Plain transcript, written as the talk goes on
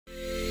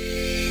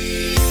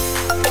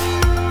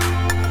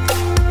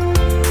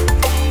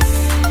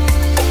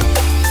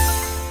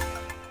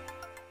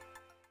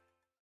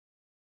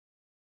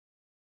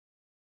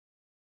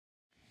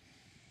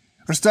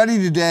Our study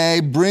today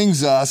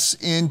brings us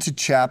into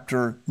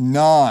chapter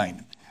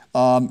 9.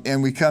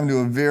 And we come to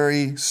a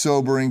very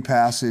sobering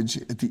passage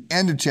at the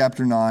end of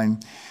chapter 9.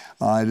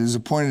 It is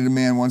appointed a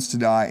man once to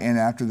die, and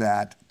after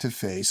that to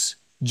face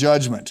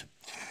judgment.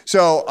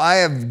 So I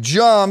have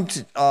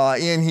jumped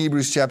in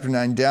Hebrews chapter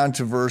 9 down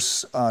to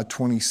verse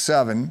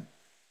 27.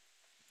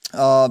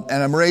 And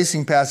I'm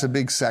racing past a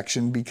big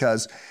section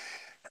because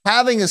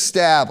having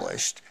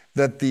established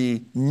that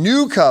the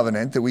new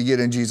covenant that we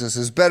get in Jesus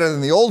is better than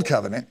the old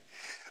covenant,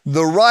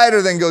 the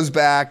writer then goes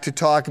back to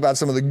talk about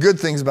some of the good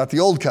things about the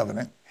old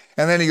covenant.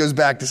 And then he goes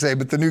back to say,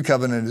 but the new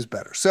covenant is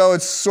better. So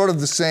it's sort of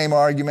the same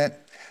argument.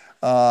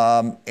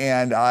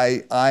 And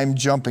I'm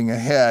jumping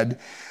ahead.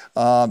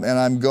 And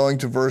I'm going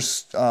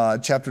to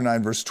chapter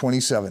 9, verse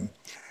 27.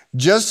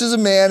 Just as a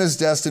man is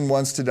destined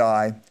once to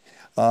die,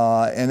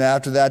 and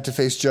after that to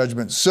face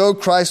judgment, so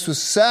Christ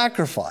was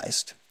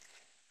sacrificed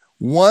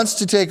once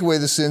to take away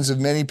the sins of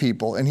many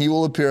people, and he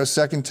will appear a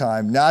second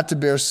time, not to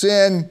bear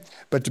sin,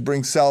 but to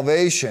bring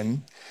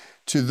salvation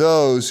to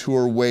those who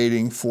are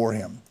waiting for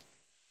him.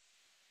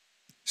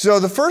 So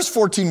the first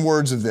 14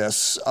 words of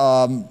this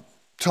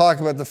talk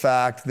about the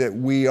fact that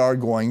we are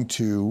going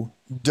to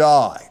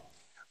die.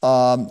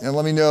 And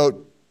let me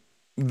note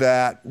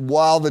that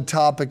while the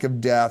topic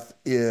of death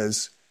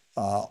is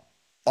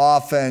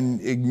often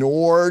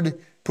ignored,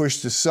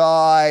 pushed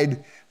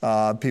aside,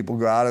 people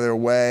go out of their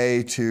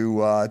way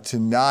to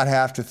not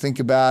have to think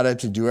about it,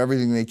 to do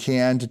everything they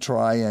can to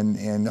try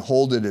and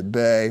hold it at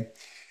bay.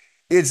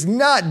 It's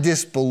not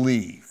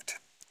disbelieved,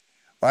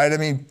 right? I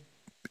mean,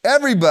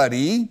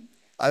 everybody,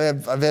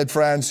 I've had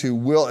friends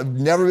who have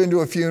never been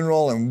to a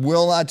funeral and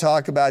will not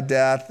talk about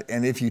death,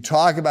 and if you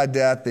talk about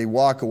death, they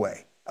walk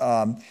away.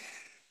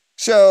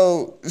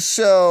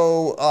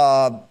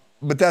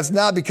 But that's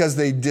not because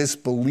they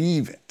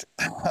disbelieve it,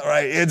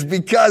 right? It's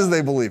because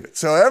they believe it.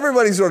 So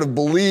everybody sort of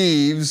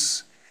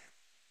believes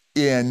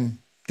in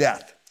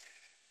death.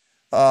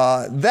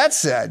 That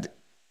said,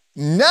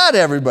 not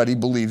everybody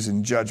believes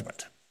in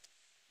judgment.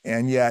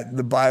 And yet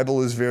the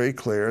Bible is very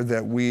clear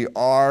that we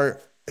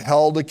are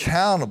held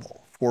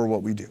accountable for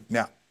what we do.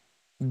 Now,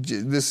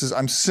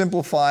 I'm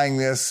simplifying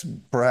this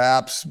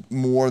perhaps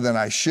more than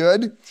I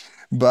should,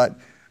 but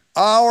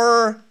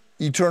our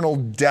eternal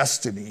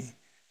destiny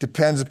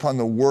depends upon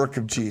the work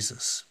of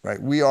Jesus,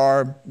 right? We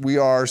are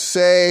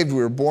saved,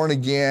 we are born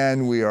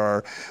again, we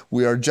are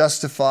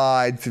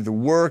justified through the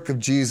work of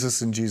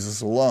Jesus and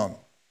Jesus alone.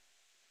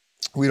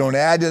 We don't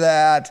add to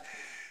that.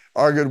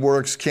 Our good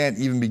works can't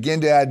even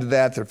begin to add to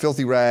that. They're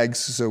filthy rags.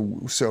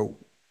 So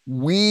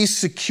we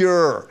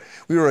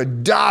were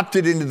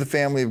adopted into the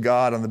family of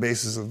God on the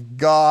basis of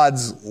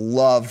God's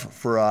love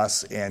for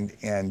us,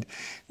 and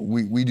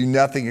we do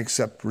nothing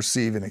except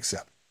receive and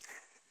accept.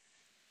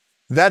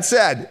 That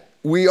said,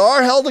 we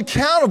are held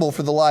accountable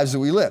for the lives that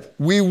we live.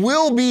 We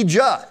will be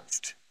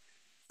judged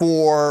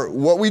for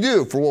what we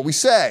do, for what we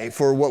say,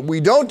 for what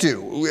we don't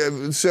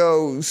do.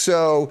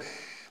 So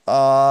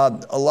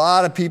a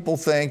lot of people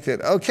think that,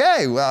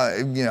 okay, well,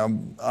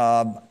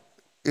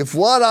 if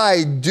what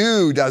I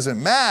do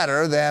doesn't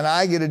matter, then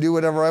I get to do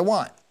whatever I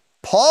want.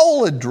 Paul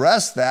will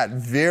address that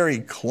very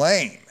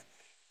claim.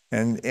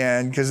 And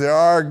because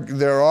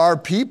there are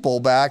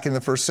people back in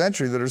the first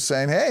century that are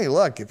saying, hey,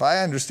 look, if I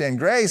understand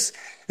grace,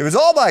 if it's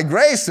all by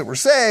grace that we're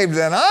saved,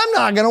 then I'm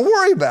not going to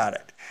worry about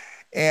it.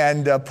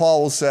 And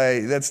Paul will say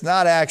that's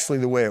not actually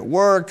the way it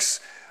works.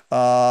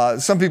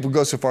 Some people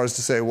go so far as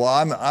to say, well,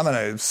 I'm going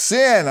to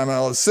sin. I'm going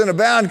to let sin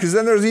abound because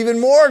then there's even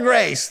more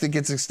grace that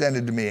gets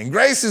extended to me. And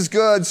grace is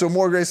good, so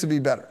more grace would be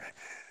better.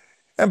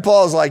 And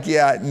Paul's like,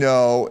 yeah,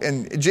 no.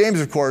 And James,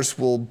 of course,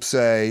 will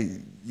say,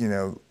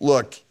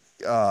 look,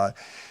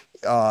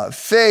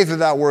 faith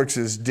without works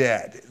is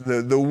dead.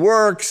 The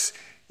works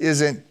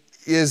isn't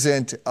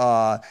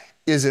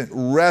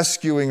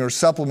rescuing or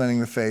supplementing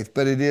the faith,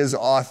 but it is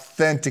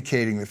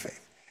authenticating the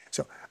faith.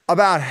 So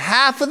about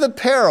half of the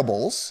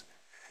parables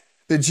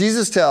that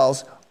Jesus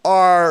tells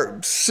are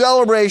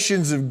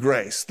celebrations of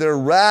grace. They're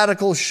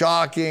radical,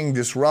 shocking,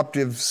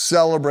 disruptive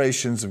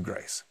celebrations of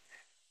grace.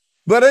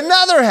 But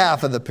another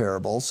half of the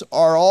parables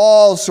are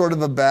all sort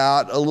of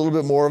about a little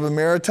bit more of a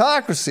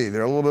meritocracy.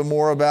 They're a little bit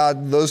more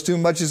about those to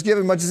whom much is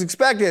given, much is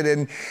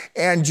expected.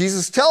 And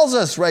Jesus tells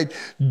us, right,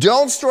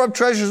 don't store up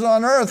treasures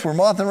on earth where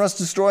moth and rust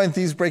destroy and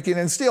thieves break in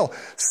and steal.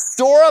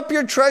 Store up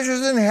your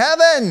treasures in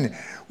heaven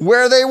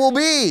where they will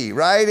be,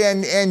 right?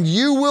 And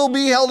you will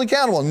be held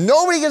accountable.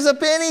 Nobody gives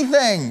up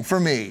anything for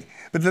me,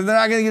 but then they're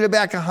not going to get it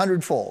back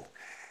 100-fold.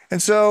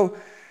 And so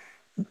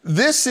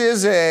this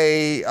is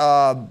a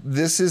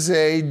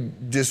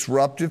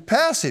disruptive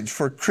passage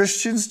for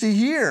Christians to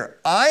hear.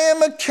 I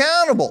am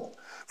accountable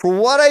for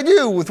what I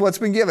do with what's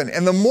been given.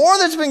 And the more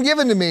that's been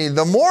given to me,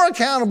 the more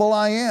accountable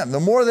I am, the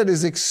more that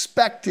is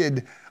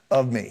expected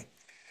of me.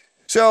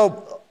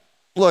 So,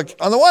 look,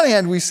 on the one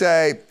hand, we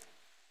say,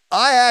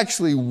 I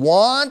actually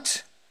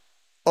want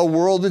a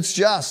world that's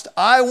just.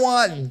 I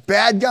want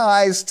bad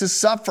guys to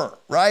suffer,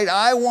 right?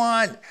 I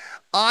want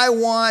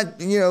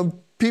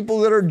people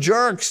that are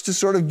jerks to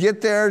sort of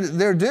get their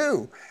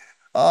due.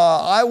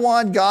 I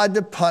want God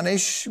to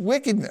punish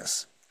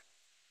wickedness.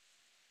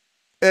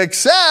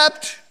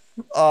 Except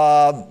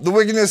the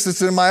wickedness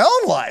that's in my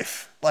own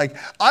life. Like,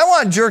 I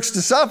want jerks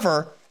to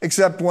suffer,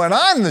 except when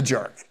I'm the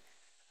jerk.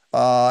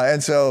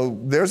 And so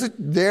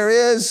there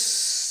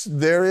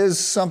is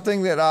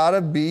something that ought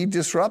to be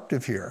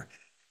disruptive here.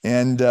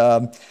 And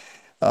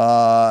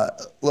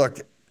look,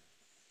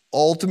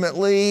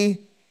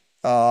 ultimately,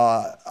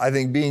 I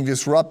think being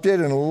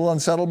disrupted and a little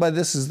unsettled by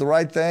this is the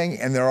right thing,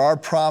 and there are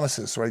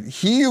promises, right?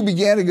 He who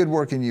began a good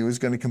work in you is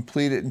going to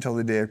complete it until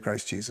the day of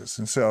Christ Jesus.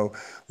 And so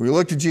we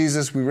look to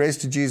Jesus, we race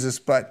to Jesus,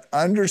 but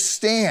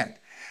understand,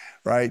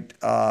 right?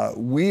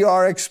 We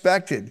are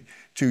expected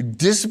to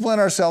discipline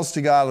ourselves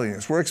to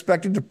godliness. We're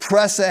expected to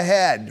press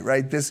ahead,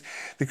 right?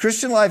 The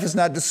Christian life is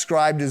not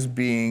described as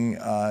being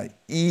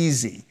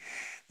easy.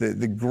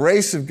 The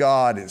grace of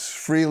God is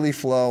freely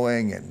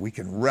flowing and we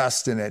can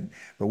rest in it,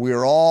 but we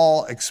are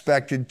all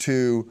expected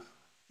to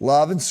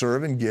love and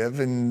serve and give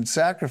and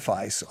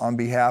sacrifice on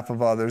behalf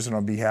of others and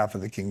on behalf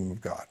of the kingdom of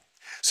God.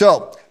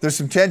 So there's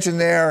some tension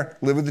there.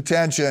 Live with the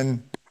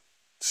tension.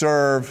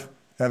 Serve.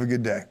 Have a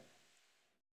good day.